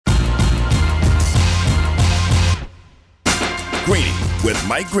Greeny with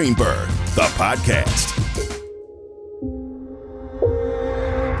Mike Greenberg, the podcast.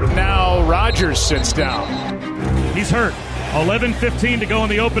 Now Rodgers sits down. He's hurt. 11:15 to go in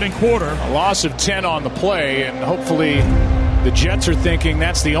the opening quarter. A loss of 10 on the play, and hopefully the Jets are thinking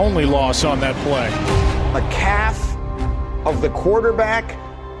that's the only loss on that play. A calf of the quarterback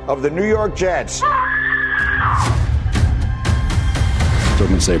of the New York Jets. Still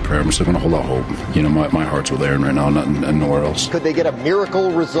going to say a prayer. I'm still going to hold out hope. You know, my heart's with Aaron right now, and nowhere else. Could they get a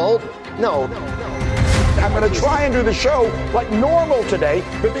miracle result? No. I'm going to try and do the show like normal today,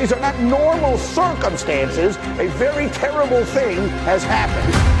 but these are not normal circumstances. A very terrible thing has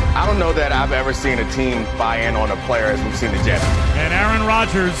happened. I don't know that I've ever seen a team buy in on a player as we've seen the Jets. And Aaron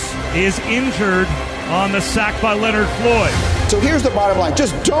Rodgers is injured on the sack by Leonard Floyd. So here's the bottom line.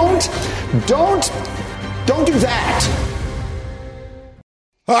 Just don't do that.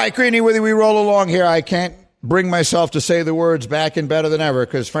 All right, Greeny, with you, we roll along here. I can't bring myself to say the words back and better than ever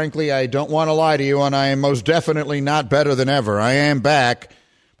because, frankly, I don't want to lie to you, and I am most definitely not better than ever. I am back.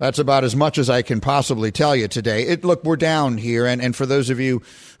 That's about as much as I can possibly tell you today. Look, we're down here, and for those of you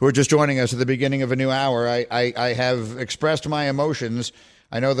who are just joining us at the beginning of a new hour, I have expressed my emotions.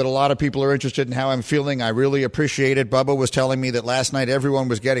 I know that a lot of people are interested in how I'm feeling. I really appreciate it. Bubba was telling me that last night everyone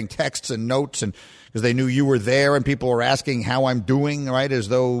was getting texts and notes and because they knew you were there, and people were asking how I'm doing, right, as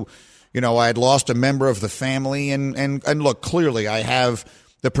though, you know, I had lost a member of the family. And look, clearly I have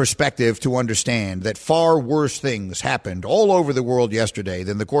the perspective to understand that far worse things happened all over the world yesterday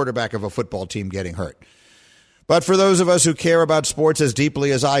than the quarterback of a football team getting hurt. But for those of us who care about sports as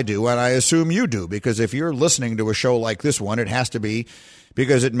deeply as I do, and I assume you do, because if you're listening to a show like this one, it has to be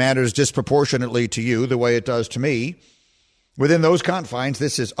because it matters disproportionately to you the way it does to me. Within those confines,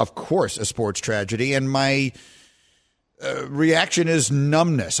 this is, of course, a sports tragedy, and my reaction is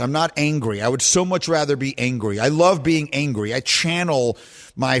numbness. I'm not angry. I would so much rather be angry. I love being angry. I channel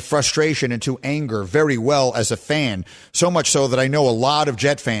my frustration into anger very well as a fan, so much so that I know a lot of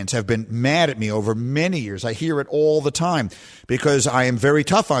Jet fans have been mad at me over many years. I hear it all the time because I am very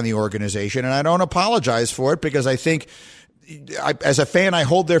tough on the organization, and I don't apologize for it because I think as a fan, I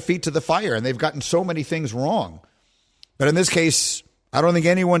hold their feet to the fire, and they've gotten so many things wrong. But in this case, I don't think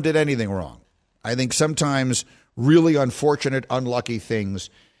anyone did anything wrong. I think sometimes really unfortunate, unlucky things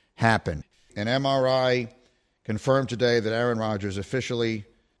happen. An MRI confirmed today that Aaron Rodgers officially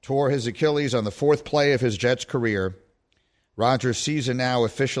tore his Achilles on the fourth play of his Jets career. Rodgers' season now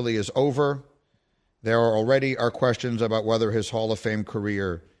officially is over. There already are questions about whether his Hall of Fame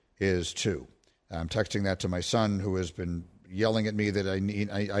career is too. I'm texting that to my son, who has been yelling at me that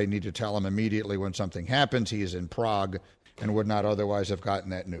I need to tell him immediately when something happens. He is in Prague and would not otherwise have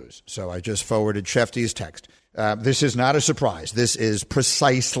gotten that news. So I just forwarded Shefty's text. This is not a surprise. This is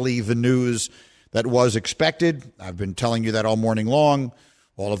precisely the news that was expected. I've been telling you that all morning long.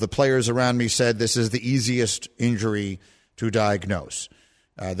 All of the players around me said this is the easiest injury to diagnose,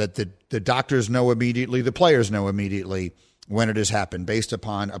 that the doctors know immediately, the players know immediately when it has happened, based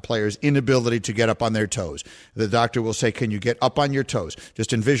upon a player's inability to get up on their toes. The doctor will say, can you get up on your toes?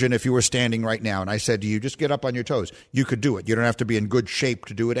 Just envision if you were standing right now and I said to you, just get up on your toes. You could do it. You don't have to be in good shape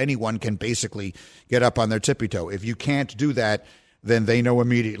to do it. Anyone can basically get up on their tippy toe. If you can't do that, then they know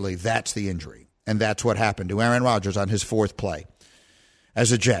immediately that's the injury. And that's what happened to Aaron Rodgers on his fourth play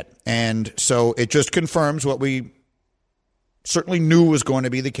as a Jet. And so it just confirms what we certainly knew was going to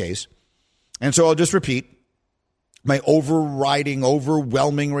be the case. And so I'll just repeat. My overriding,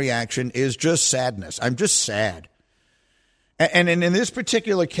 overwhelming reaction is just sadness. I'm just sad. And in this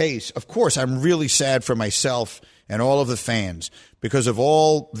particular case, of course, I'm really sad for myself and all of the fans because of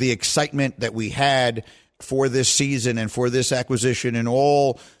all the excitement that we had for this season and for this acquisition and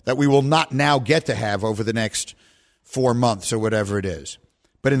all that we will not now get to have over the next 4 months or whatever it is.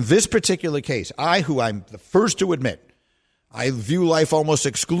 But in this particular case, who I'm the first to admit, I view life almost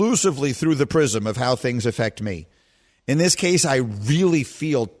exclusively through the prism of how things affect me. In this case, I really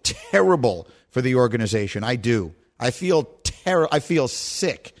feel terrible for the organization. I do. I feel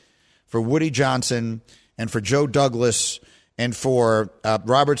sick for Woody Johnson and for Joe Douglas and for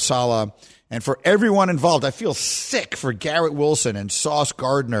Robert Saleh and for everyone involved. I feel sick for Garrett Wilson and Sauce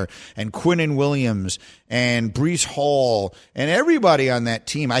Gardner and Quinnen Williams and Breece Hall and everybody on that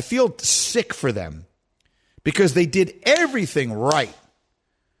team. I feel sick for them because they did everything right.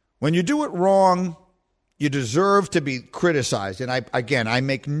 When you do it wrong, you deserve to be criticized. And I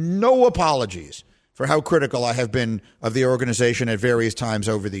make no apologies for how critical I have been of the organization at various times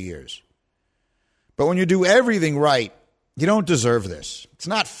over the years. But when you do everything right, you don't deserve this. It's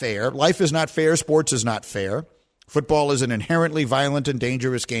not fair. Life is not fair. Sports is not fair. Football is an inherently violent and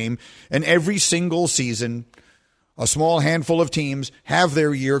dangerous game. And every single season, a small handful of teams have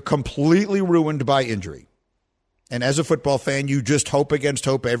their year completely ruined by injury. And as a football fan, you just hope against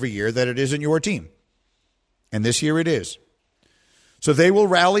hope every year that it isn't your team. And this year it is. So they will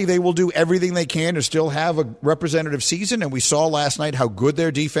rally. They will do everything they can to still have a representative season. And we saw last night how good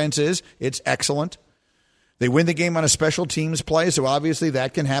their defense is. It's excellent. They win the game on a special teams play, so obviously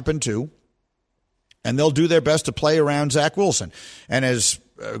that can happen too. And they'll do their best to play around Zach Wilson. And as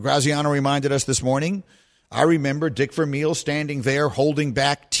Graziano reminded us this morning, I remember Dick Vermeil standing there holding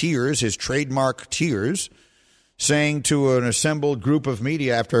back tears, his trademark tears, saying to an assembled group of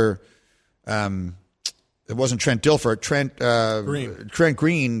media after it wasn't Trent Dilfer, Trent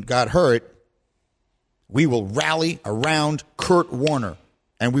Green got hurt, we will rally around Kurt Warner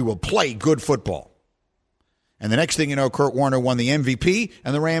and we will play good football. And the next thing you know, Kurt Warner won the MVP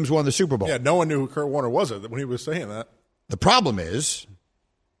and the Rams won the Super Bowl. Yeah, no one knew who Kurt Warner was when he was saying that. The problem is,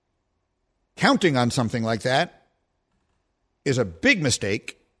 counting on something like that is a big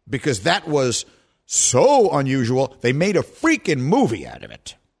mistake because that was so unusual. They made a freaking movie out of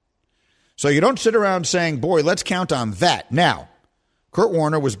it. So you don't sit around saying, boy, let's count on that. Now, Kurt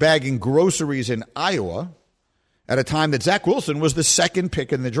Warner was bagging groceries in Iowa at a time that Zach Wilson was the second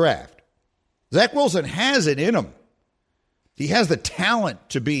pick in the draft. Zach Wilson has it in him. He has the talent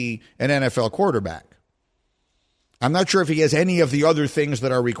to be an NFL quarterback. I'm not sure if he has any of the other things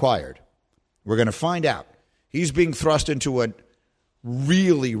that are required. We're going to find out. He's being thrust into a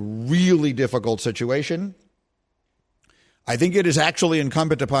really, really difficult situation. I think it is actually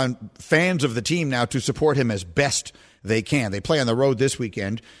incumbent upon fans of the team now to support him as best they can. They play on the road this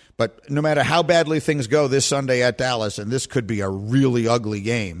weekend, but no matter how badly things go this Sunday at Dallas, and this could be a really ugly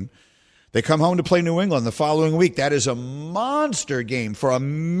game, they come home to play New England the following week. That is a monster game for a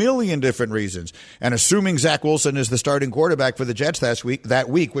million different reasons. And assuming Zach Wilson is the starting quarterback for the Jets that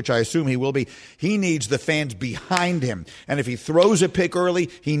week, which I assume he will be, he needs the fans behind him. And if he throws a pick early,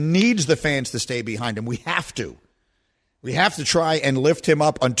 he needs the fans to stay behind him. We have to. We have to try and lift him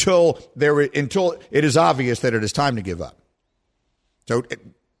up until it is obvious that it is time to give up. So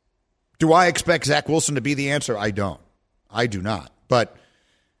do I expect Zach Wilson to be the answer? I don't. I do not. But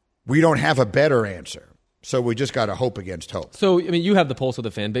we don't have a better answer. So we just got to hope against hope. So, I mean, you have the pulse of the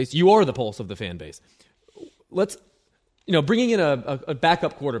fan base. You are the pulse of the fan base. Let's, bringing in a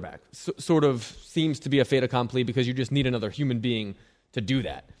backup quarterback sort of seems to be a fait accompli because you just need another human being to do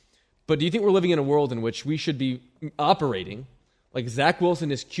that. But do you think we're living in a world in which we should be operating like Zach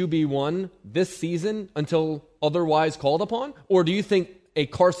Wilson is QB1 this season until otherwise called upon? Or do you think a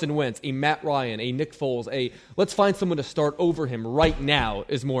Carson Wentz, a Matt Ryan, a Nick Foles, let's find someone to start over him right now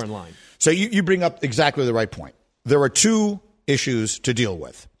is more in line? So you bring up exactly the right point. There are two issues to deal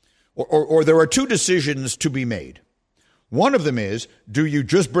with, or there are two decisions to be made. One of them is, do you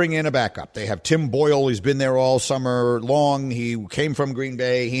just bring in a backup? They have Tim Boyle. He's been there all summer long. He came from Green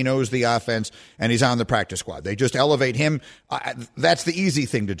Bay. He knows the offense, and he's on the practice squad. They just elevate him. That's the easy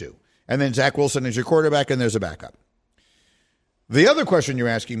thing to do. And then Zach Wilson is your quarterback, and there's a backup. The other question you're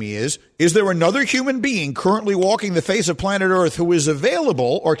asking me is there another human being currently walking the face of planet Earth who is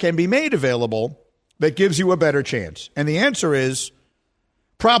available or can be made available that gives you a better chance? And the answer is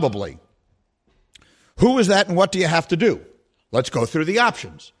probably. Who is that and what do you have to do? Let's go through the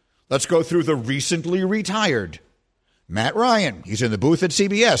options. Let's go through the recently retired Matt Ryan. He's in the booth at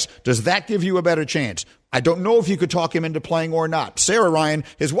CBS. Does that give you a better chance? I don't know if you could talk him into playing or not. Sarah Ryan,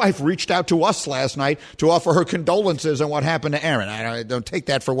 his wife, reached out to us last night to offer her condolences on what happened to Aaron. I don't take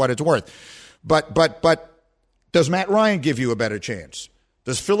that for what it's worth. But does Matt Ryan give you a better chance?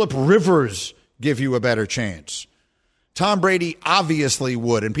 Does Phillip Rivers give you a better chance? Tom Brady obviously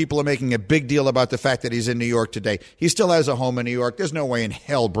would, and people are making a big deal about the fact that he's in New York today. He still has a home in New York. There's no way in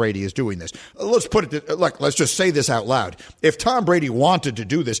hell Brady is doing this. Let's just say this out loud. If Tom Brady wanted to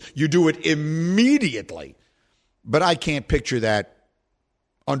do this, you do it immediately. But I can't picture that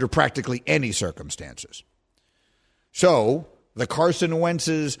under practically any circumstances. So the Carson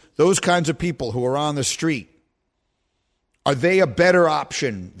Wentzes, those kinds of people who are on the street, are they a better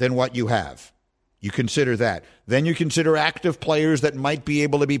option than what you have? You consider that. Then you consider active players that might be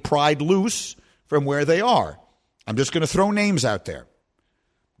able to be pried loose from where they are. I'm just going to throw names out there.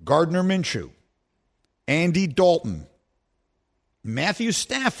 Gardner Minshew, Andy Dalton, Matthew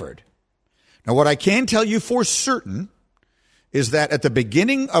Stafford. Now, what I can tell you for certain is that at the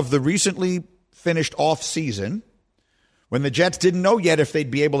beginning of the recently finished off season, when the Jets didn't know yet if they'd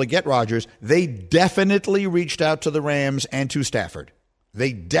be able to get Rodgers, they definitely reached out to the Rams and to Stafford.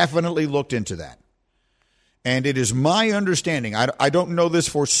 They definitely looked into that. And it is my understanding, I don't know this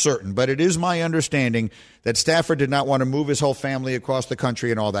for certain, but it is my understanding that Stafford did not want to move his whole family across the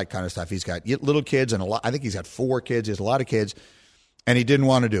country and all that kind of stuff. He's got little kids and I think he's got 4 kids. He has a lot of kids, and he didn't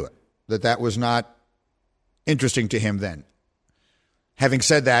want to do it. That was not interesting to him then. Having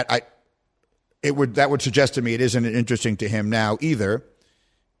said that, that would suggest to me it isn't interesting to him now either,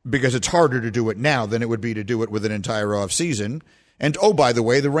 because it's harder to do it now than it would be to do it with an entire off season. And, oh, by the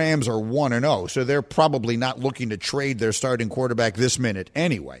way, the Rams are 1-0, so they're probably not looking to trade their starting quarterback this minute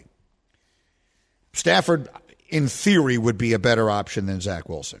anyway. Stafford, in theory, would be a better option than Zach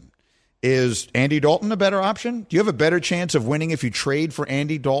Wilson. Is Andy Dalton a better option? Do you have a better chance of winning if you trade for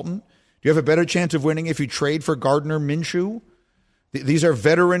Andy Dalton? Do you have a better chance of winning if you trade for Gardner Minshew? These are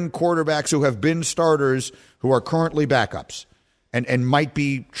veteran quarterbacks who have been starters who are currently backups. And might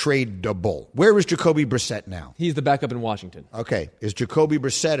be tradable. Where is Jacoby Brissett now? He's the backup in Washington. Okay. Is Jacoby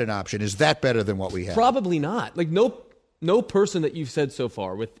Brissett an option? Is that better than what we have? Probably not. Like no person that you've said so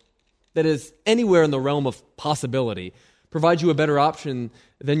far that is anywhere in the realm of possibility provides you a better option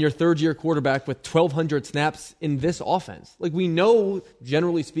than your third-year quarterback with 1,200 snaps in this offense. Like, we know,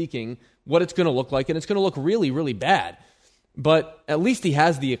 generally speaking, what it's going to look like, and it's going to look really, really bad. But at least he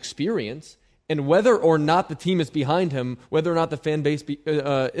has the experience. And whether or not the team is behind him, whether or not the fan base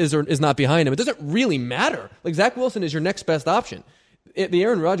is or is not behind him, it doesn't really matter. Like, Zach Wilson is your next best option. The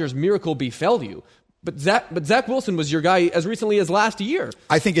Aaron Rodgers miracle befell you. But Zach Wilson was your guy as recently as last year.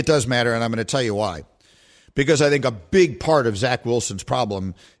 I think it does matter, and I'm going to tell you why. Because I think a big part of Zach Wilson's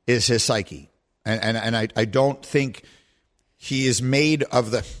problem is his psyche. And I don't think he is made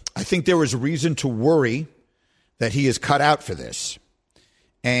of the... I think there was reason to worry that he is cut out for this.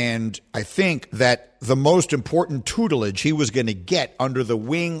 And I think that the most important tutelage he was going to get under the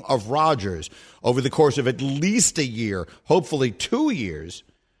wing of Rodgers over the course of at least a year, hopefully 2 years,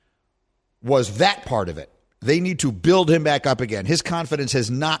 was that part of it. They need to build him back up again. His confidence has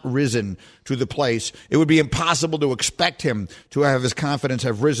not risen to the place. It would be impossible to expect him to have his confidence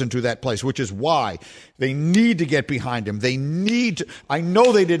have risen to that place, which is why they need to get behind him. They need to. I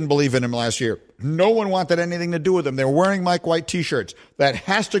know they didn't believe in him last year. No one wanted anything to do with him. They're wearing Mike White T-shirts. That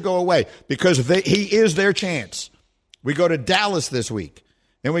has to go away because he is their chance. We go to Dallas this week.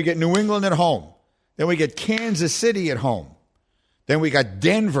 Then we get New England at home. Then we get Kansas City at home. Then we got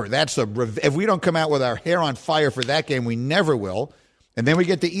Denver. If we don't come out with our hair on fire for that game, we never will. And then we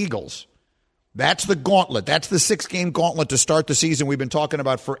get the Eagles. That's the gauntlet. That's the 6-game gauntlet to start the season we've been talking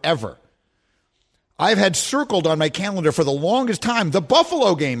about forever. I've had circled on my calendar for the longest time the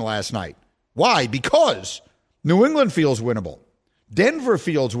Buffalo game last night. Why? Because New England feels winnable. Denver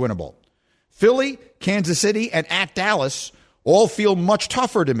feels winnable. Philly, Kansas City, and at Dallas all feel much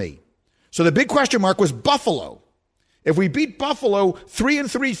tougher to me. So the big question mark was Buffalo. If we beat Buffalo,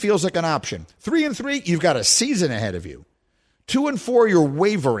 3-3 feels like an option. 3-3, you've got a season ahead of you. 2-4, you're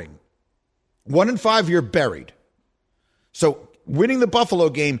wavering. 1-5, you're buried. So winning the Buffalo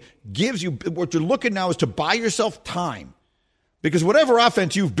game gives you, what you're looking now is to buy yourself time. Because whatever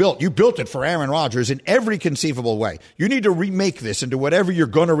offense you built it for Aaron Rodgers in every conceivable way. You need to remake this into whatever you're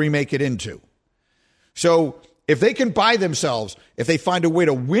going to remake it into. So if they can buy themselves, if they find a way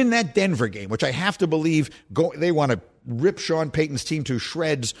to win that Denver game, which I have to believe they want to rip Sean Payton's team to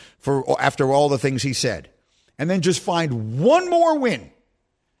shreds after all the things he said, and then just find one more win.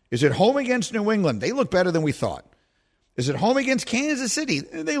 Is it home against New England? They look better than we thought. Is it home against Kansas City?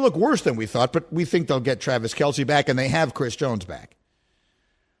 They look worse than we thought, but we think they'll get Travis Kelce back, and they have Chris Jones back.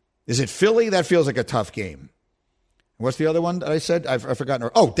 Is it Philly? That feels like a tough game. What's the other one that I said? I've forgotten.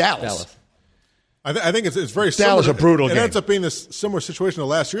 Oh, Dallas. I think it's very Dallas similar. A brutal game. It ends up being this similar situation to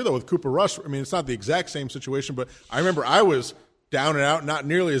last year, though, with Cooper Rush. I mean, it's not the exact same situation, but I remember I was down and out, not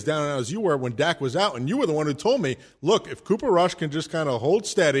nearly as down and out as you were when Dak was out, and you were the one who told me, look, if Cooper Rush can just kind of hold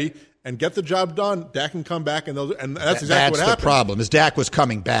steady and get the job done, Dak can come back, and that's exactly what happened. That's the problem, is Dak was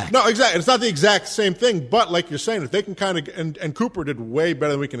coming back. No, exactly. It's not the exact same thing, but like you're saying, if they can kind of, and Cooper did way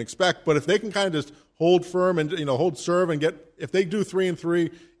better than we can expect, but if they can kind of just hold firm and hold serve and if they do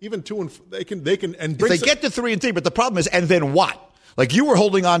 3-3, even 2-4, they can and bring. If they get to 3-3, but the problem is, and then what? Like you were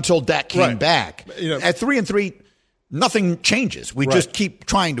holding on till Dak came back. At 3-3. Nothing changes. We just keep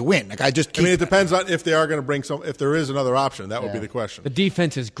trying to win. I mean, it depends on if they are going to bring if there is another option. That would be the question. The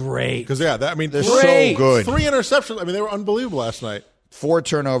defense is great. Because, they're so good. 3 interceptions. I mean, they were unbelievable last night. 4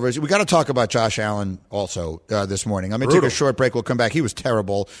 turnovers. We got to talk about Josh Allen also this morning. I'm going to take a short break. We'll come back. He was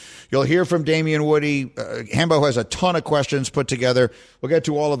terrible. You'll hear from Damian Woody. Hambo has a ton of questions put together. We'll get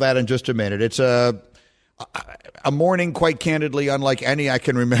to all of that in just a minute. It's a morning, quite candidly, unlike any I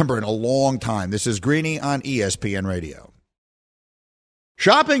can remember in a long time. This is Greeny on ESPN Radio.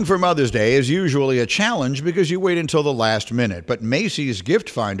 Shopping for Mother's Day is usually a challenge because you wait until the last minute, but Macy's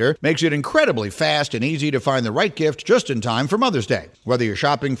Gift Finder makes it incredibly fast and easy to find the right gift just in time for Mother's Day. Whether you're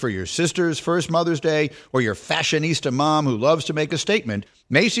shopping for your sister's first Mother's Day or your fashionista mom who loves to make a statement,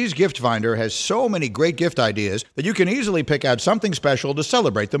 Macy's Gift Finder has so many great gift ideas that you can easily pick out something special to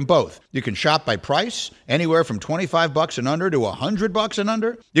celebrate them both. You can shop by price, anywhere from $25 and under to $100 and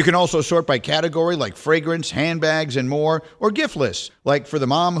under. You can also sort by category like fragrance, handbags, and more, or gift lists, like for the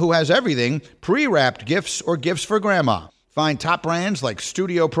mom who has everything, pre-wrapped gifts or gifts for grandma. Find top brands like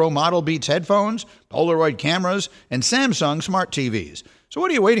Studio Pro Model Beats headphones, Polaroid cameras, and Samsung smart TVs. So what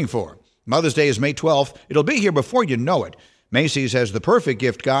are you waiting for? Mother's Day is May 12th. It'll be here before you know it. Macy's has the perfect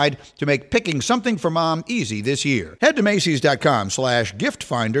gift guide to make picking something for mom easy this year. Head to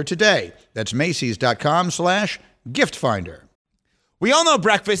Macys.com/giftfinder today. That's Macys.com/giftfinder. We all know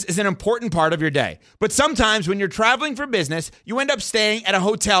breakfast is an important part of your day, but sometimes when you're traveling for business, you end up staying at a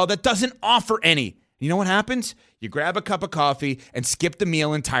hotel that doesn't offer any. You know what happens? You grab a cup of coffee and skip the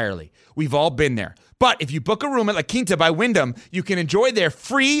meal entirely. We've all been there. But if you book a room at La Quinta by Wyndham, you can enjoy their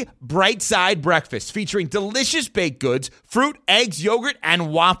free Bright Side breakfast featuring delicious baked goods, fruit, eggs, yogurt, and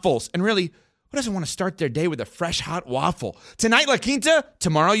waffles. And really, who doesn't want to start their day with a fresh, hot waffle? Tonight, La Quinta,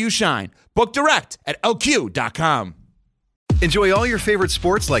 tomorrow you shine. Book direct at LQ.com. Enjoy all your favorite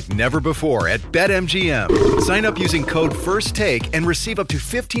sports like never before at BetMGM. Sign up using code FIRSTTAKE and receive up to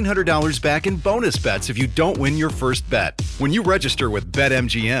 $1,500 back in bonus bets if you don't win your first bet. When you register with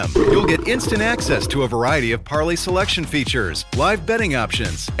BetMGM, you'll get instant access to a variety of parlay selection features, live betting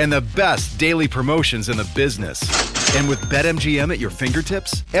options, and the best daily promotions in the business. And with BetMGM at your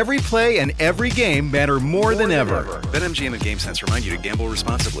fingertips, every play and every game matter more than ever. BetMGM and GameSense remind you to gamble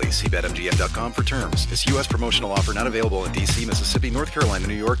responsibly. See BetMGM.com for terms. This U.S. promotional offer not available in D.C., Mississippi, North Carolina,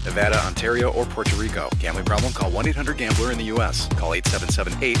 New York, Nevada, Ontario, or Puerto Rico. Gambling problem? Call 1-800-GAMBLER in the U.S. Call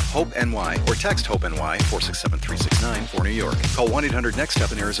 877-8-HOPE-NY or text HOPE-NY 467-369 for New York. Call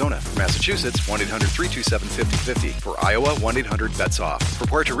 1-800-NEXT-STEP in Arizona. For Massachusetts, 1-800-327-5050. For Iowa, 1-800-BETS-OFF. For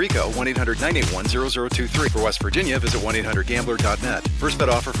Puerto Rico, 1-800-981-0023. For West Virginia, visit 1-800-GAMBLER.net. First bet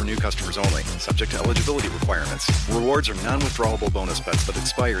offer for new customers only. Subject to eligibility requirements. Rewards are non-withdrawable bonus bets that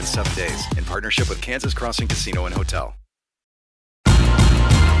expire in 7 days. In partnership with Kansas Crossing Casino and Hotel.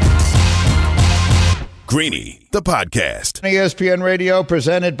 Greeny, the podcast. ESPN Radio,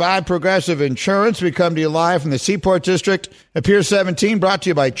 presented by Progressive Insurance. We come to you live from the Seaport District at Pier 17, brought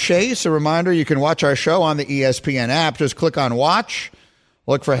to you by Chase. A reminder, you can watch our show on the ESPN app. Just click on Watch,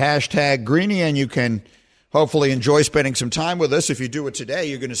 look for hashtag Greeny, and you can hopefully enjoy spending some time with us. If you do it today,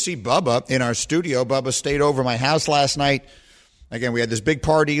 you're going to see Bubba in our studio. Bubba stayed over my house last night. Again, we had this big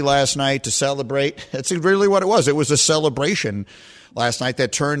party last night to celebrate. That's really what it was. It was a celebration last night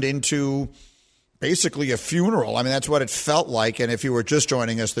that turned into basically a funeral. I mean, that's what it felt like. And if you were just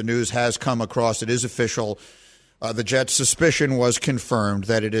joining us, the news has come across. It is official. The Jets' suspicion was confirmed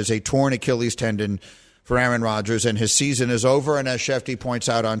that it is a torn Achilles tendon for Aaron Rodgers, and his season is over. And as Shefty points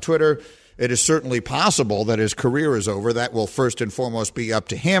out on Twitter, it is certainly possible that his career is over. That will first and foremost be up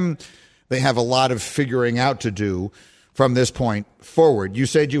to him. They have a lot of figuring out to do from this point forward. You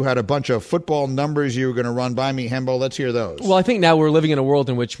said you had a bunch of football numbers you were going to run by me, Hembo. Let's hear those. Well, I think now we're living in a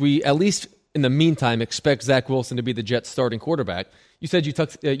world in which we, at least in the meantime, expect Zach Wilson to be the Jets' starting quarterback. You said you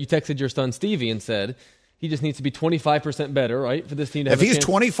texted your son Stevie and said he just needs to be 25% better, right, for this team to have a chance. If he's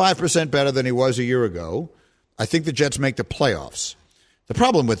 25% better than he was a year ago, I think the Jets make the playoffs. The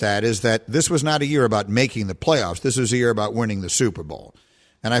problem with that is that this was not a year about making the playoffs. This was a year about winning the Super Bowl.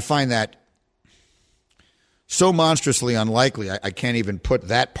 And I find that so monstrously unlikely, I can't even put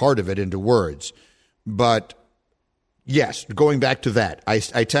that part of it into words. But yes, going back to that, I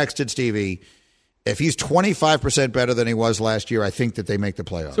texted Stevie, if he's 25% better than he was last year, I think that they make the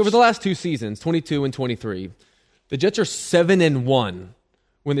playoffs. So over the last two seasons, 22 and 23, the Jets are 7-1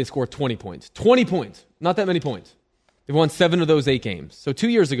 when they score 20 points. 20 points, not that many points. They've won 7 of those 8 games. So 2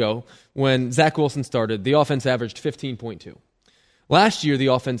 years ago, when Zach Wilson started, the offense averaged 15.2. Last year, the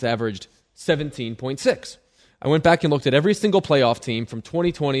offense averaged 17.6. I went back and looked at every single playoff team from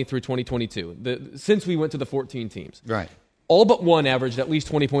 2020 through 2022, since we went to the 14 teams. Right. All but one averaged at least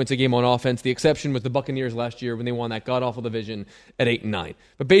 20 points a game on offense. The exception was the Buccaneers last year when they won that god-awful division at 8-9.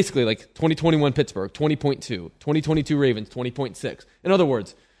 But basically, like 2021 Pittsburgh, 20.2. 2022 Ravens, 20.6. In other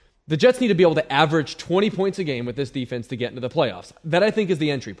words, the Jets need to be able to average 20 points a game with this defense to get into the playoffs. That, I think, is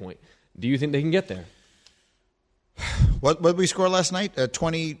the entry point. Do you think they can get there? What did we score last night?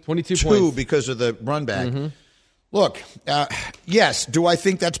 22 points. Because of the run back. Mm-hmm. Look, yes, do I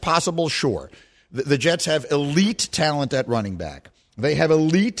think that's possible? Sure. The Jets have elite talent at running back. They have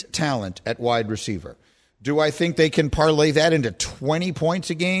elite talent at wide receiver. Do I think they can parlay that into 20 points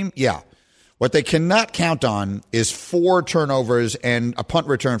a game? Yeah. What they cannot count on is 4 turnovers and a punt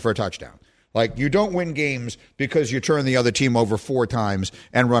return for a touchdown. Like, you don't win games because you turn the other team over 4 times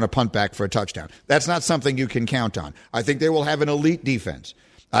and run a punt back for a touchdown. That's not something you can count on. I think they will have an elite defense.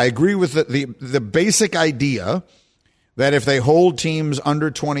 I agree with the basic idea that if they hold teams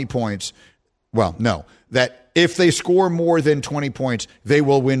under 20 points, that if they score more than 20 points, they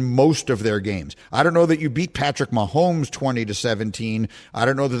will win most of their games. I don't know that you beat Patrick Mahomes 20-17. I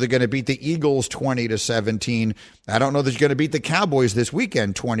don't know that they're going to beat the Eagles 20-17. I don't know that you're going to beat the Cowboys this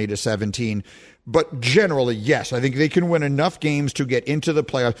weekend 20-17. But generally, yes, I think they can win enough games to get into the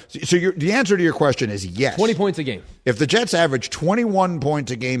playoffs. So the answer to your question is yes. 20 points a game. If the Jets average 21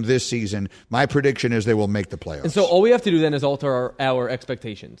 points a game this season, my prediction is they will make the playoffs. And so all we have to do then is alter our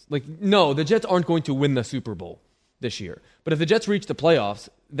expectations. Like, no, the Jets aren't going to win the Super Bowl this year. But if the Jets reach the playoffs,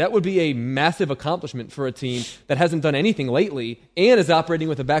 that would be a massive accomplishment for a team that hasn't done anything lately and is operating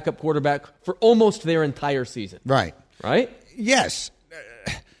with a backup quarterback for almost their entire season. Right? Yes.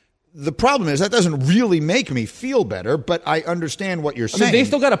 The problem is that doesn't really make me feel better, but I understand what you're saying. I mean, they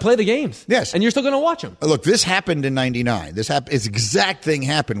still got to play the games. Yes. And you're still going to watch them. Look, this happened in 99. This exact thing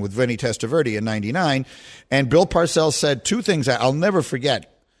happened with Vinny Testaverde in 99. And Bill Parcells said 2 things I'll never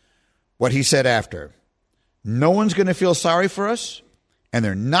forget what he said after. No one's going to feel sorry for us, and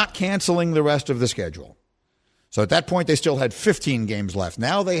they're not canceling the rest of the schedule. So at that point, they still had 15 games left.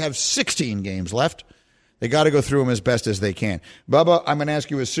 Now they have 16 games left. They got to go through them as best as they can. Bubba, I'm going to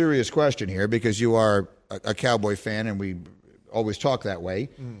ask you a serious question here because you are a Cowboy fan and we always talk that way.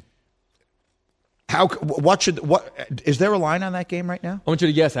 What is there a line on that game right now? I want you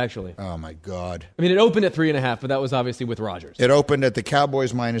to guess, actually. Oh, my God. I mean, it opened at 3.5, but that was obviously with Rodgers. It opened at the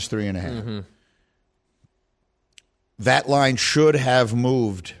Cowboys minus 3.5. Mm-hmm. That line should have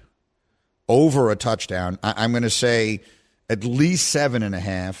moved over a touchdown. I'm going to say at least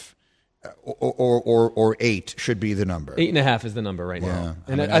 7.5. Or 8 should be the number. 8.5 is the number right now.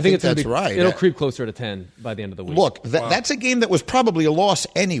 And I think that's right. It'll creep closer to 10 by the end of the week. Look, that's a game that was probably a loss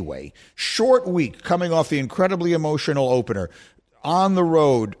anyway. Short week coming off the incredibly emotional opener on the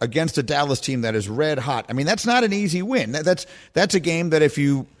road against a Dallas team that is red hot. I mean, that's not an easy win. That's a game that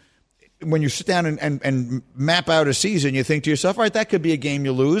when you sit down and map out a season, you think to yourself, all right, that could be a game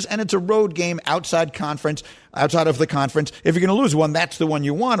you lose, and it's a road game outside of the conference. If you're going to lose one, that's the one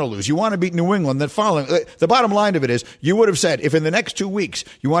you want to lose. You want to beat New England. The bottom line of it is, you would have said, if in the next 2 weeks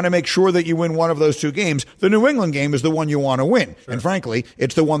you want to make sure that you win one of those 2 games, the New England game is the one you want to win. Sure. And frankly,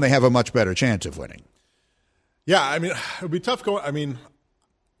 it's the one they have a much better chance of winning. Yeah, I mean, it would be tough going. I mean,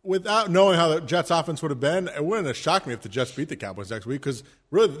 without knowing how the Jets' offense would have been, it wouldn't have shocked me if the Jets beat the Cowboys next week because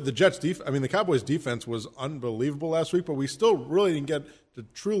really the Cowboys' defense was unbelievable last week, but we still really didn't get to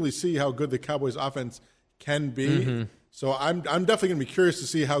truly see how good the Cowboys' offense can be. Mm-hmm. So I'm definitely going to be curious to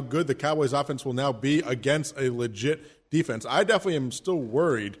see how good the Cowboys' offense will now be against a legit defense. I definitely am still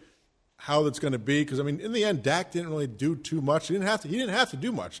worried how that's going to be because, I mean, in the end, Dak didn't really do too much. He didn't have to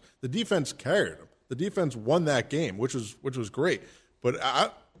do much. The defense carried him. The defense won that game, which was great. But I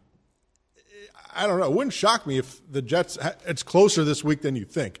don't know. It wouldn't shock me if the Jets – it's closer this week than you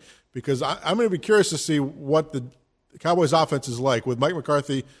think because I'm going to be curious to see what the Cowboys' offense is like with Mike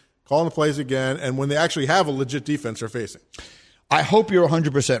McCarthy calling the plays again and when they actually have a legit defense they're facing. I hope you're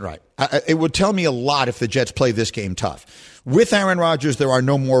 100% right. It would tell me a lot if the Jets play this game tough. With Aaron Rodgers, there are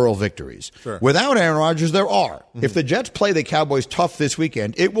no moral victories. Sure. Without Aaron Rodgers, there are. Mm-hmm. If the Jets play the Cowboys tough this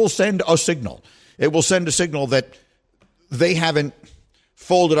weekend, it will send a signal. It will send a signal that they haven't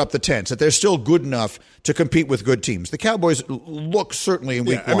folded up the tents, that they're still good enough to compete with good teams. The Cowboys look certainly in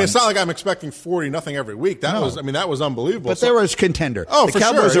week 1. I mean, it's not like I'm expecting 40-0 every week. That was unbelievable. But they're a contender. Oh, the for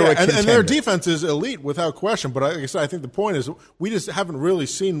Cowboys sure. are a contender. And their defense is elite without question. But like I said, I think the point is we just haven't really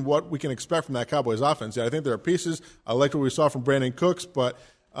seen what we can expect from that Cowboys offense yet. I think there are pieces. I liked what we saw from Brandon Cooks, but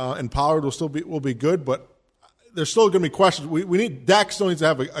and Pollard will be good. But there's still going to be questions. Dak still needs to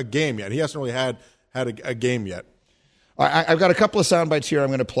have a game yet. He hasn't really had a game yet. I've got a couple of sound bites here I'm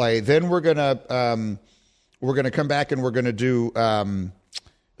going to play. Then we're going to come back and we're going to do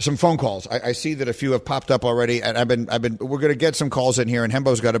some phone calls. I see that a few have popped up already, and we're going to get some calls in here, and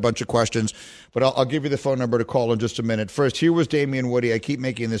Hembo's got a bunch of questions, but I'll give you the phone number to call in just a minute. First, here was Damian Woody. I keep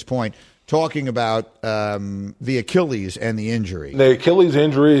making this point, talking about the Achilles and the injury. The Achilles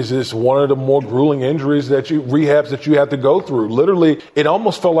injury is just one of the more grueling injuries rehabs that you have to go through. Literally, it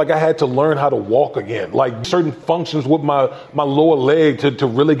almost felt like I had to learn how to walk again, like certain functions with my lower leg to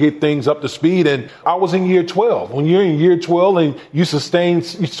really get things up to speed. And I was in year 12. When you're in year 12 and you sustain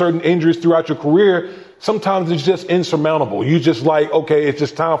certain injuries throughout your career, sometimes it's just insurmountable. You just like, okay, it's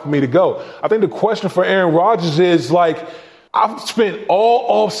just time for me to go. I think the question for Aaron Rodgers is like, I've spent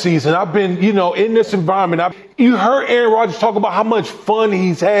all offseason, I've been, in this environment. You heard Aaron Rodgers talk about how much fun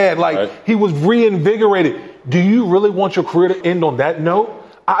he's had. He was reinvigorated. Do you really want your career to end on that note?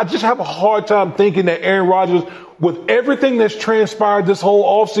 I just have a hard time thinking that Aaron Rodgers, with everything that's transpired this whole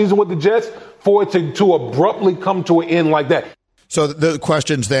offseason with the Jets, for it to abruptly come to an end like that. So the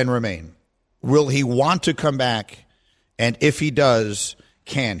questions then remain. Will he want to come back? And if he does,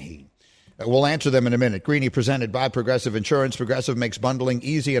 can he? We'll answer them in a minute. Greeny, presented by Progressive Insurance. Progressive makes bundling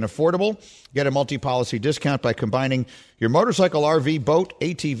easy and affordable. Get a multi-policy discount by combining your motorcycle, RV, boat,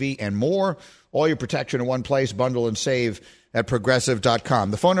 ATV, and more. All your protection in one place. Bundle and save at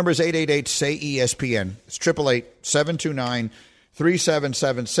Progressive.com. The phone number is 888-SAY-ESPN. It's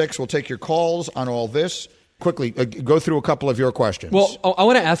 888-729-3776. We'll take your calls on all this. Quickly, go through a couple of your questions. Well, I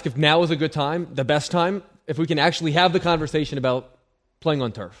want to ask if now is a good time, the best time, if we can actually have the conversation about playing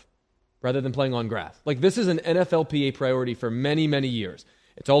on turf rather than playing on grass. Like, this is an NFLPA priority for many, many years.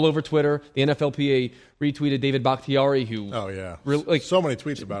 It's all over Twitter. The NFLPA retweeted David Bakhtiari, who... Oh, yeah. So many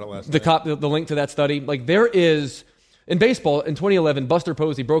tweets about it last night. The link to that study. Like, there is... In baseball, in 2011, Buster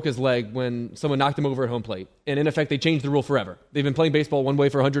Posey broke his leg when someone knocked him over at home plate. And in effect, they changed the rule forever. They've been playing baseball one way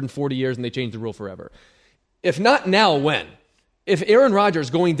for 140 years, and they changed the rule forever. If not now, when? If Aaron Rodgers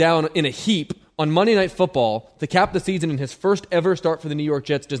going down in a heap on Monday Night Football to cap the season in his first ever start for the New York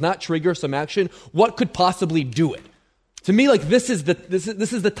Jets does not trigger some action, what could possibly do it? To me, like, this is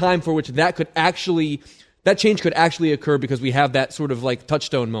the time for which that change could actually occur, because we have that sort of like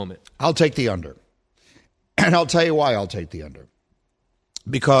touchstone moment. I'll take the under. And I'll tell you why I'll take the under.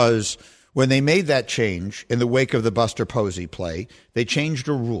 Because when they made that change in the wake of the Buster Posey play, they changed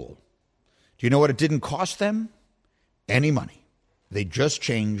a rule. Do you know what it didn't cost them? Any money. They just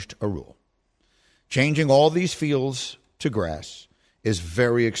changed a rule. Changing all these fields to grass is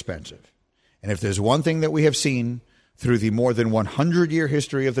very expensive. And if there's one thing that we have seen through the more than 100-year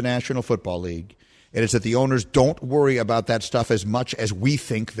history of the National Football League, it is that the owners don't worry about that stuff as much as we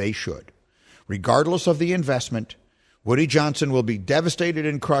think they should. Regardless of the investment, Woody Johnson will be devastated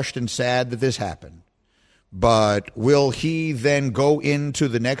and crushed and sad that this happened. But will he then go into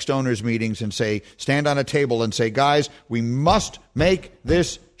the next owners' meetings and stand on a table and say, guys, we must make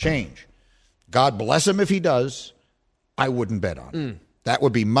this change? God bless him if he does. I wouldn't bet on it. That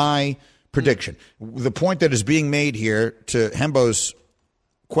would be my prediction. The point that is being made here to Hembo's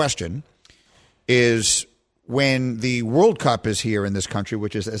question is, when the World Cup is here in this country,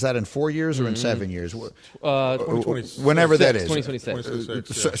 which is that in 4 years or in 7 years? 2026. Whenever that is.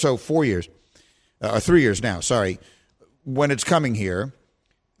 2026. So 4 years. 3 years now, sorry. When it's coming here,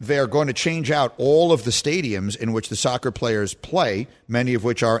 they're going to change out all of the stadiums in which the soccer players play, many of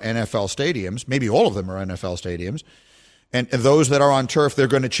which are NFL stadiums. Maybe all of them are NFL stadiums. And those that are on turf, they're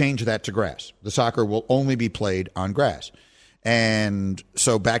going to change that to grass. The soccer will only be played on grass. And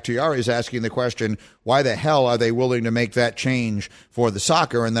so Bakhtiari is asking the question, why the hell are they willing to make that change for the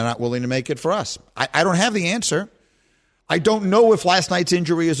soccer and they're not willing to make it for us? I don't have the answer. I don't know if last night's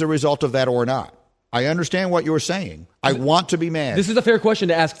injury is a result of that or not. I understand what you're saying. I want to be mad. This is a fair question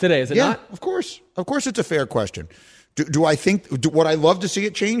to ask today, is it not? Of course. Of course it's a fair question. Do I think, would I love to see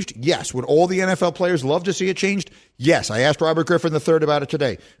it changed? Yes. Would all the NFL players love to see it changed? Yes. I asked Robert Griffin III about it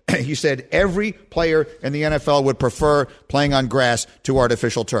today. He said every player in the NFL would prefer playing on grass to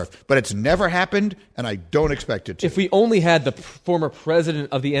artificial turf. But it's never happened, and I don't expect it to. If we only had the former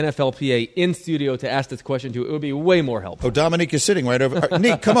president of the NFLPA in studio to ask this question to, it would be way more helpful. Oh, Dominique is sitting right over.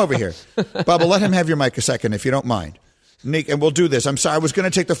 Nick, come over here. Bubba, let him have your mic a second, if you don't mind. Nick, and we'll do this. I'm sorry, I was going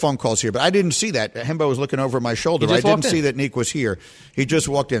to take the phone calls here, but I didn't see that. Hembo was looking over my shoulder. I didn't see that Nick was here. He just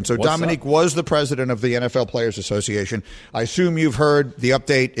walked in. So Dominique was the president of the NFL Players Association. I assume you've heard the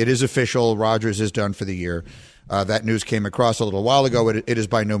update. It is official. Rodgers is done for the year. That news came across a little while ago. It is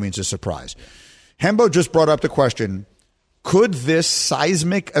by no means a surprise. Hembo just brought up the question, could this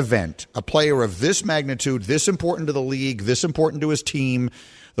seismic event, a player of this magnitude, this important to the league, this important to his team,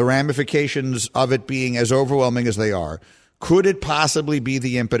 the ramifications of it being as overwhelming as they are, could it possibly be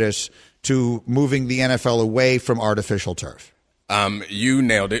the impetus to moving the NFL away from artificial turf? You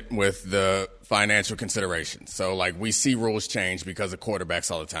nailed it with the financial considerations. So, like, we see rules change because of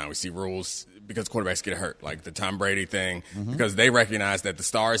quarterbacks all the time. We see rules because quarterbacks get hurt, like the Tom Brady thing, because they recognize that the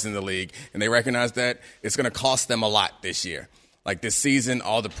stars in the league, and they recognize that it's going to cost them a lot this year. Like this season,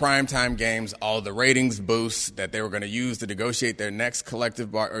 all the primetime games, all the ratings boosts that they were going to use to negotiate their next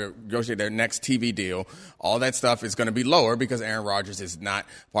negotiate their next TV deal, all that stuff is going to be lower because Aaron Rodgers is not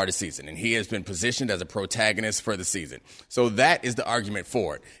part of the season. And he has been positioned as a protagonist for the season. So that is the argument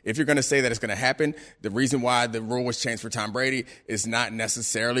for it. If you're going to say that it's going to happen, the reason why the rule was changed for Tom Brady is not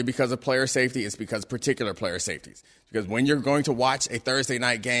necessarily because of player safety. It's because particular player safeties. Because when you're going to watch a Thursday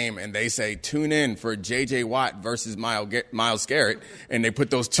night game and they say, tune in for J.J. Watt versus Myles Garrett, and they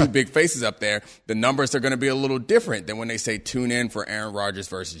put those two big faces up there, the numbers are going to be a little different than when they say, tune in for Aaron Rodgers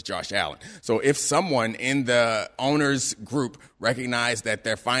versus Josh Allen. So if someone in the owners group recognized that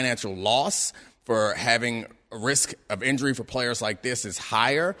their financial loss for having a risk of injury for players like this is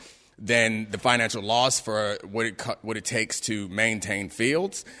higher than the financial loss for what it takes to maintain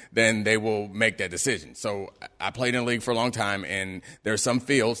fields, then they will make that decision. So I played in the league for a long time, and there are some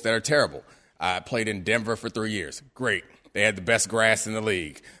fields that are terrible. I played in Denver for 3 years. Great. They had the best grass in the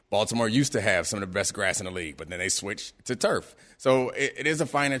league. Baltimore used to have some of the best grass in the league, but then they switched to turf. So it is a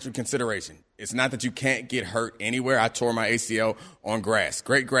financial consideration. It's not that you can't get hurt anywhere. I tore my ACL on grass.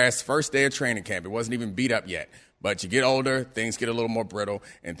 Great grass, first day of training camp. It wasn't even beat up yet. But you get older, things get a little more brittle,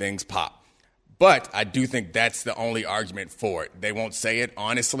 and things pop. But I do think that's the only argument for it. They won't say it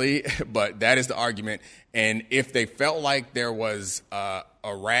honestly, but that is the argument. And if they felt like there was a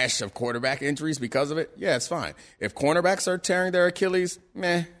rash of quarterback injuries because of it, yeah, it's fine. If cornerbacks are tearing their Achilles,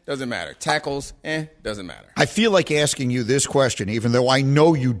 doesn't matter. Tackles, doesn't matter. I feel like asking you this question, even though I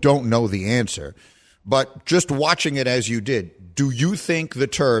know you don't know the answer, but just watching it as you did, do you think the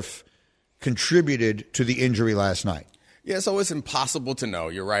turf contributed to the injury last night? Yeah, so it's impossible to know.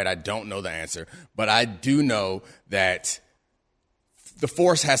 You're right, I don't know the answer. But I do know that the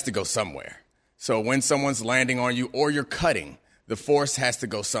force has to go somewhere. So when someone's landing on you or you're cutting, the force has to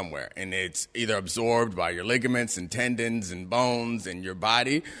go somewhere. And it's either absorbed by your ligaments and tendons and bones and your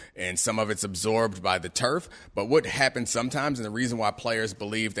body, and some of it's absorbed by the turf. But what happens sometimes, and the reason why players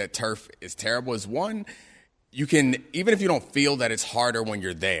believe that turf is terrible, is one, you can, even if you don't feel that it's harder when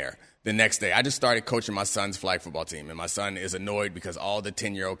you're there, the next day, I just started coaching my son's flag football team, and my son is annoyed because all the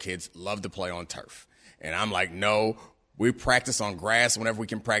 10-year-old kids love to play on turf. And I'm like, no, we practice on grass whenever we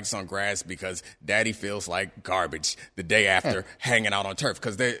can practice on grass because daddy feels like garbage the day after hanging out on turf.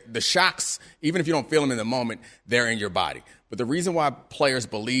 Because the shocks, even if you don't feel them in the moment, they're in your body. But the reason why players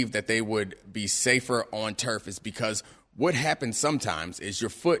believe that they would be safer on turf is because what happens sometimes is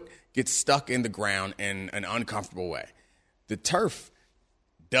your foot gets stuck in the ground in an uncomfortable way. The turf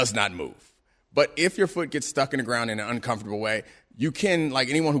does not move. But if your foot gets stuck in the ground in an uncomfortable way, you can, like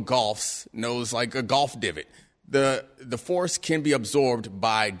anyone who golfs knows, like a golf divot, the force can be absorbed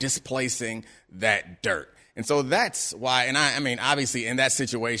by displacing that dirt. And so that's why, and I mean, obviously in that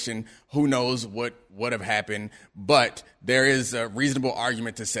situation, who knows what would have happened, but there is a reasonable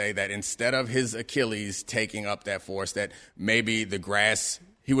argument to say that instead of his Achilles taking up that force, that maybe the grass,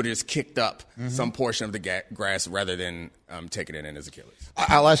 he would have just kicked up some portion of the grass rather than taking it in his Achilles.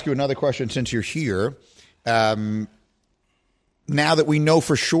 I'll ask you another question since you're here. Now that we know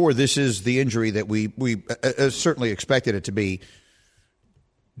for sure this is the injury that we certainly expected it to be,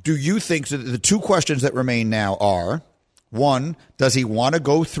 do you think that the two questions that remain now are, one, does he want to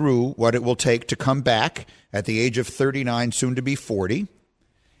go through what it will take to come back at the age of 39, soon to be 40?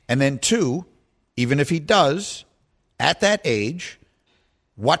 And then two, even if he does, at that age,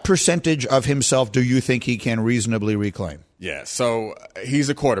 what percentage of himself do you think he can reasonably reclaim? Yeah, so he's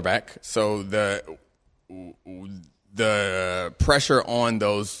a quarterback, so the pressure on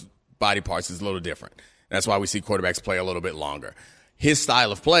those body parts is a little different. That's why we see quarterbacks play a little bit longer. His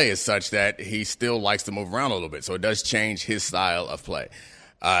style of play is such that he still likes to move around a little bit, so it does change his style of play.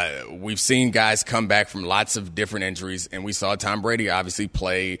 We've seen guys come back from lots of different injuries, and we saw Tom Brady obviously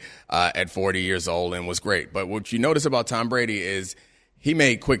play at 40 years old and was great. But what you notice about Tom Brady is he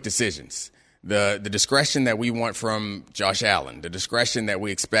made quick decisions. The discretion that we want from Josh Allen, the discretion that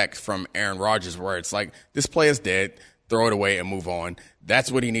we expect from Aaron Rodgers, where it's like, this play is dead, throw it away and move on.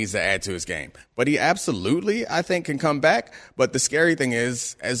 That's what he needs to add to his game. But he absolutely, I think, can come back. But the scary thing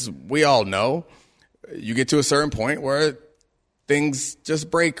is, as we all know, you get to a certain point where things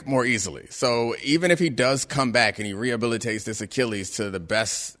just break more easily. So even if he does come back and he rehabilitates this Achilles to the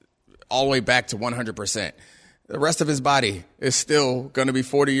best, all the way back to 100%, the rest of his body is still going to be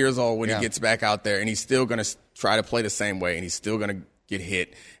 40 years old when he gets back out there, and he's still going to try to play the same way, and he's still going to get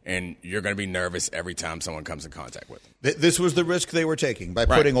hit, and you're going to be nervous every time someone comes in contact with him. This was the risk they were taking by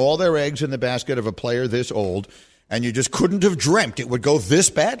putting all their eggs in the basket of a player this old, and you just couldn't have dreamt it would go this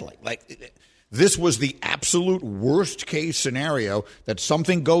badly. Like, this was the absolute worst-case scenario, that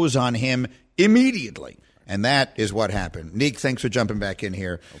something goes on him immediately. And that is what happened. Neek, thanks for jumping back in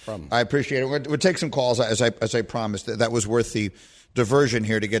here. No problem. I appreciate it. We'll take some calls, as I promised. That was worth the diversion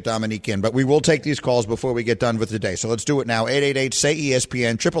here to get Dominique in. But we will take these calls before we get done with the day. So let's do it now.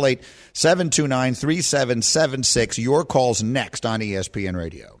 888-SAY-ESPN, 888-729-3776. Your call's next on ESPN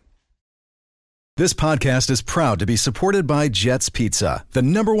Radio. This podcast is proud to be supported by Jets Pizza, the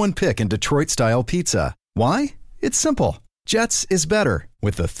 #1 pick in Detroit-style pizza. Why? It's simple. Jets is better.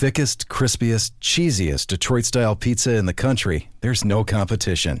 With the thickest, crispiest, cheesiest Detroit-style pizza in the country, there's no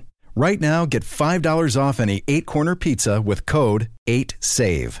competition. Right now, get $5 off any 8-corner pizza with code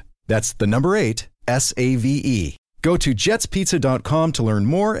 8SAVE. That's the number 8, SAVE. Go to jetspizza.com to learn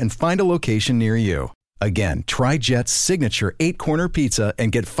more and find a location near you. Again, try Jet's signature 8-corner pizza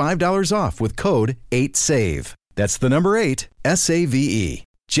and get $5 off with code 8SAVE. That's the number 8, SAVE.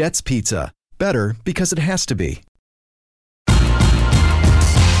 Jet's Pizza. Better because it has to be.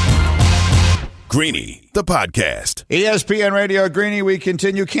 Greeny, the podcast. ESPN Radio, Greeny, we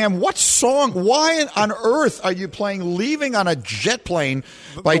continue. Cam, what song, why on earth are you playing Leaving on a Jet Plane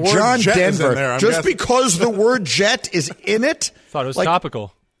by John Denver? Just because the word jet is in it? Thought it was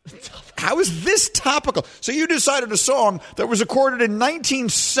topical. How is this topical? So you decided a song that was recorded in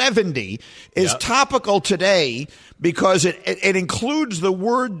 1970 is topical today because it includes the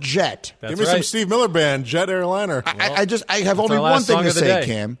word jet. Give me some Steve Miller Band, Jet Airliner. I have only one thing to say,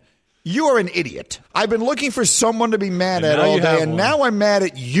 Cam. You are an idiot. I've been looking for someone to be mad at all day, and now I'm mad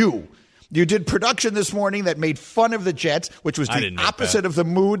at you. You did production this morning that made fun of the Jets, which was the opposite of the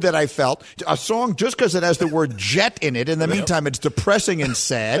mood that I felt. A song just because it has the word jet in it. In the meantime, it's depressing and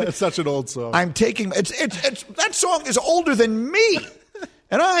sad. It's such an old song. I'm taking it's that song is older than me,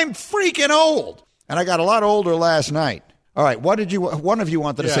 and I'm freaking old. And I got a lot older last night. All right, what did you? One of you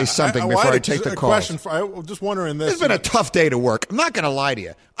wanted to say something before I take the call. I'm just wondering this. It's been a tough day to work. I'm not going to lie to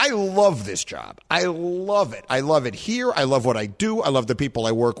you. I love this job. I love it. I love it here. I love what I do. I love the people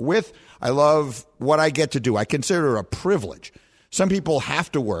I work with. I love what I get to do. I consider it a privilege. Some people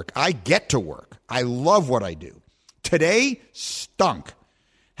have to work. I get to work. I love what I do. Today stunk.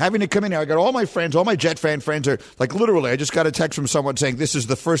 Having to come in here, I got all my friends, all my Jet fan friends are like literally, I just got a text from someone saying this is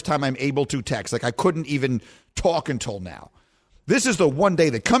the first time I'm able to text. Like I couldn't even talk until now. This is the one day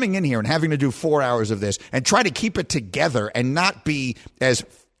that coming in here and having to do 4 hours of this and try to keep it together and not be as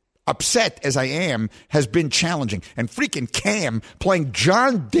upset as I am has been challenging. And freaking Cam playing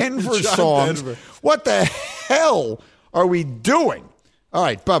John Denver songs. What the hell are we doing? All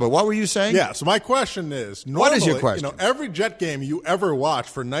right, Bubba, what were you saying? Yeah, so my question is, normally, what is your question? Every Jet game you ever watch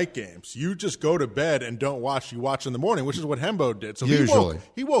for night games, you just go to bed and don't watch. You watch in the morning, which is what Hembo did. So usually.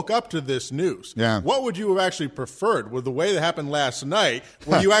 He woke up to this news. Yeah. What would you have actually preferred with the way that happened last night,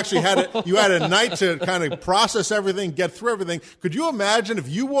 where you actually had a night to kind of process everything, get through everything? Could you imagine if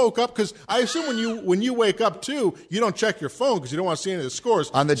you woke up? Because I assume when you wake up too, you don't check your phone because you don't want to see any of the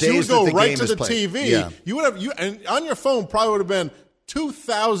scores. On the days you would go that the right game to is the played. TV. Yeah. You would have and on your phone probably would have been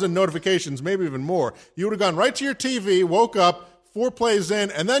 2,000 notifications, maybe even more. You would have gone right to your TV, woke up, 4 plays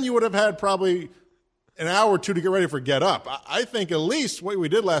in, and then you would have had probably an hour or two to get ready for Get Up. I think at least what we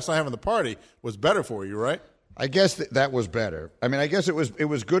did last night having the party was better for you, right? I guess that was better. I mean, I guess it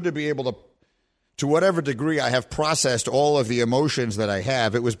was good to be able to whatever degree I have processed all of the emotions that I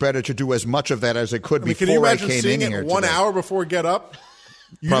have, it was better to do as much of that as I could before can you I imagine came seeing in here it 1 today. hour before Get Up?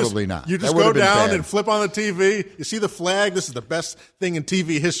 Probably not. You just go down and flip on the TV. You see the flag. This is the best thing in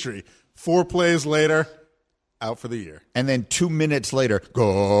TV history. 4 plays later, out for the year. And then 2 minutes later, good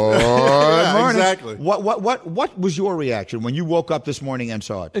morning. Exactly. What was your reaction when you woke up this morning and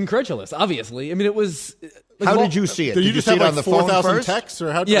saw it? Incredulous, obviously. I mean, it was. How did you see it? Did you just see have it on the phone 4,000 first? texts?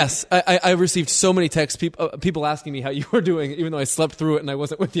 Or how? Yes, I received so many texts, people asking me how you were doing, even though I slept through it and I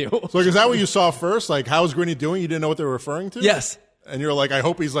wasn't with you. So is that what you saw first? Like, how's Greeny doing? You didn't know what they were referring to? Yes. And you're like, I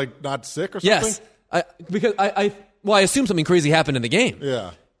hope he's like not sick or something? Yes. Because I assumed something crazy happened in the game.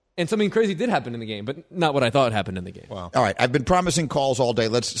 Yeah. And something crazy did happen in the game, but not what I thought happened in the game. Wow. All right, I've been promising calls all day.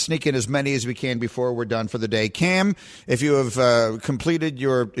 Let's sneak in as many as we can before we're done for the day. Cam, if you have completed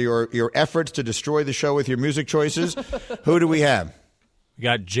your efforts to destroy the show with your music choices, who do we have? We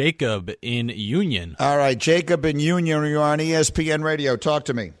got Jacob in Union. All right, Jacob in Union, you're on ESPN Radio. Talk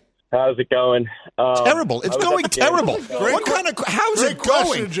to me. How's it going? Terrible. It's going terrible. How's it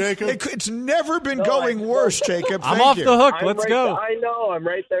question, going? Jacob. It's never been going worse, Jacob. I'm off the hook. I'm Let's right go. I know. I'm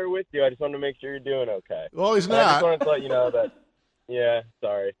right there with you. I just wanted to make sure you're doing okay. Well, he's I just not. wanted to let you know that. Yeah,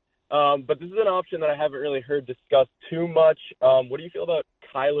 sorry. But this is an option that I haven't really heard discussed too much. What do you feel about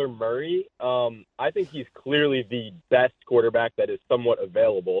Kyler Murray? I think he's clearly the best quarterback that is somewhat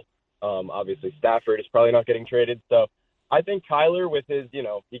available. Obviously, Stafford is probably not getting traded, so I think Kyler, with his,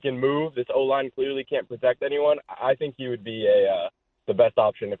 he can move. This O-line clearly can't protect anyone. I think he would be the best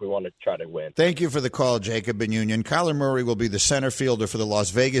option if we want to try to win. Thank you for the call, Jacob in Union. Kyler Murray will be the center fielder for the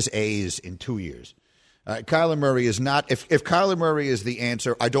Las Vegas A's in 2 years. Kyler Murray is not. If Kyler Murray is the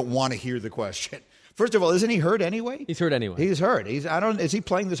answer, I don't want to hear the question. First of all, isn't he hurt anyway? He's hurt anyway. He's hurt. Is he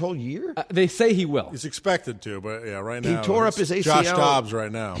playing this whole year? They say he will. He's expected to, but yeah, right now He tore up his ACL. Josh Dobbs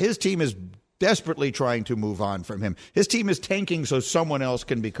right now. His team is desperately trying to move on from him. His team is tanking so someone else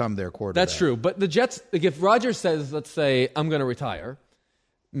can become their quarterback. That's true. But the Jets, if Rodgers says, let's say, I'm going to retire,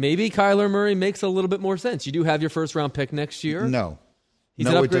 maybe Kyler Murray makes a little bit more sense. You do have your first-round pick next year. No. He's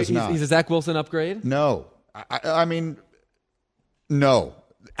no, an upgrade. it does not. He's a Zach Wilson upgrade? No. I mean, no.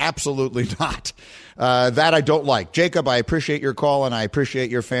 Absolutely not. That I don't like. Jacob, I appreciate your call, and I appreciate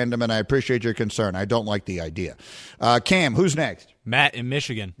your fandom, and I appreciate your concern. I don't like the idea. Cam, who's next? Matt in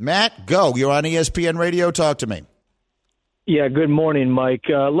Michigan. Matt, go. You're on ESPN Radio. Talk to me. Yeah, good morning, Mike.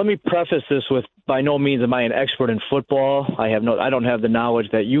 Let me preface this with, by no means am I an expert in football. I don't have the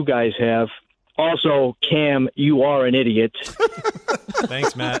knowledge that you guys have. Also, Cam, you are an idiot.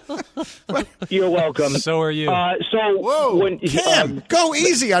 Thanks, Matt. You're welcome. So are you. Cam, go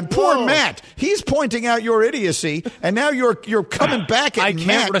easy on poor Matt. He's pointing out your idiocy, and now you're coming back at Matt. I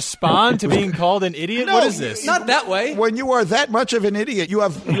can't respond to being called an idiot? No, what is this? Not that way. When you are that much of an idiot, you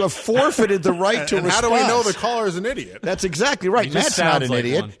have forfeited the right to and respond. how do we know the caller is an idiot? That's exactly right. He just Matt's not sounds an like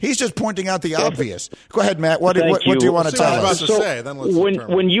idiot. one. He's just pointing out the obvious. Go ahead, Matt. What do you want to tell us?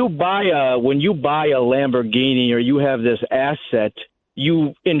 When you buy a Lamborghini or you have this asset,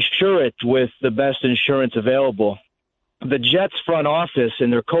 you insure it with the best insurance available. The Jets front office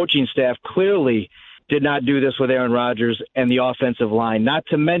and their coaching staff clearly did not do this with Aaron Rodgers and the offensive line, not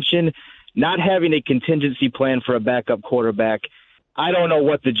to mention not having a contingency plan for a backup quarterback. I don't know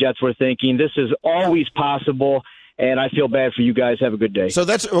what the Jets were thinking. This is always possible, and I feel bad for you guys. Have a good day. So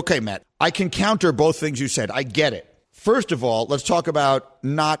that's okay, Matt. I can counter both things you said. I get it. First of all, let's talk about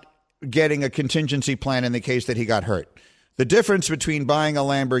not getting a contingency plan in the case that he got hurt. The difference between buying a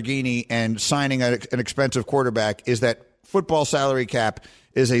Lamborghini and signing an expensive quarterback is that football salary cap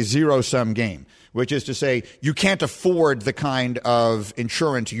is a zero-sum game, which is to say you can't afford the kind of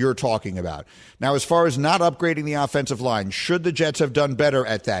insurance you're talking about. Now, as far as not upgrading the offensive line, should the Jets have done better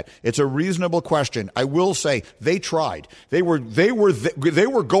at that? It's a reasonable question. I will say they tried. They were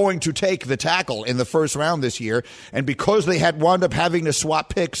going to take the tackle in the first round this year, and because they had wound up having to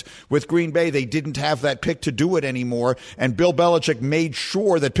swap picks with Green Bay, they didn't have that pick to do it anymore, and Bill Belichick made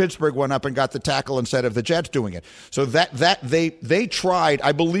sure that Pittsburgh went up and got the tackle instead of the Jets doing it. So that they tried.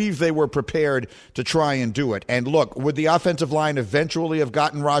 I believe they were prepared to try and do it. And look, would the offensive line eventually have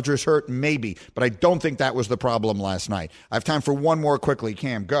gotten Rodgers hurt? Maybe. But I don't think that was the problem last night. I have time for one more quickly.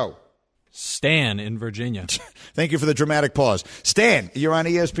 Cam, go. Stan in Virginia. Thank you for the dramatic pause. Stan, you're on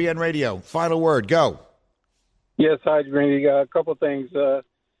ESPN Radio. Final word, go. Yes, hi, Greeny. A couple things.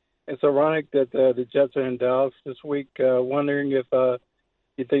 It's ironic that the Jets are in Dallas this week. Wondering if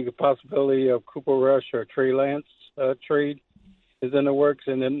you think the possibility of Cooper Rush or Trey Lance trade is in the works.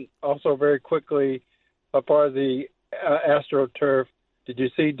 And then also very quickly, as far as the AstroTurf, did you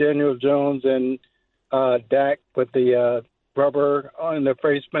see Daniel Jones and Dak with the rubber on the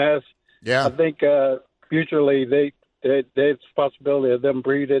face mask? Yeah. I think futurely there's a possibility of them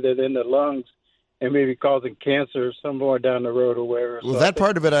breathing it in the lungs and maybe causing cancer somewhere down the road or wherever. Well, that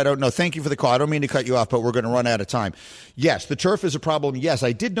part of it, I don't know. Thank you for the call. I don't mean to cut you off, but we're going to run out of time. Yes, the turf is a problem. Yes,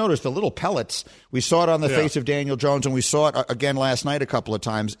 I did notice the little pellets. We saw it on the face of Daniel Jones, and we saw it again last night a couple of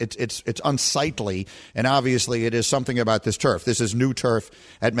times. It's unsightly, and obviously it is something about this turf. This is new turf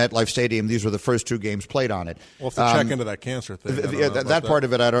at MetLife Stadium. These were the first two games played on it. We'll have to check into that cancer thing. That part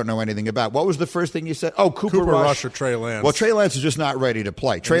of it, I don't know anything about. What was the first thing you said? Oh, Cooper Rush or Trey Lance. Well, Trey Lance is just not ready to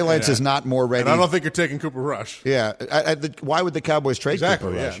play. Trey Lance is not more ready. And I don't think you're taking Cooper Rush. Yeah. Why would the Cowboys trade Cooper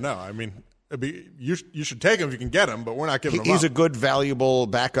Rush? Yeah, no. I mean, you should take him if you can get him, but we're not giving him He's up. a good, valuable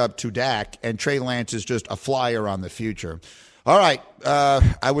backup to Dak, and Trey Lance is just a flyer on the future. All right.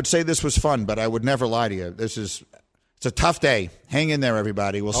 I would say this was fun, but I would never lie to you. It's a tough day. Hang in there,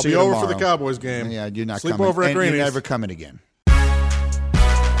 everybody. We'll see you tomorrow. I'll be over for the Cowboys game. Yeah, you're not Sleep coming. over at Greeny's. You're never coming again.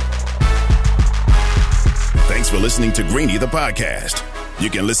 Thanks for listening to Greeny the podcast. You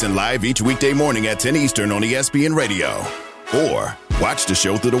can listen live each weekday morning at 10 Eastern on ESPN Radio. Or watch the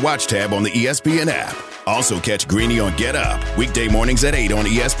show through the Watch tab on the ESPN app. Also catch Greeny on Get Up, weekday mornings at 8 on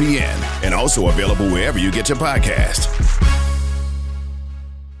ESPN. And also available wherever you get your podcast.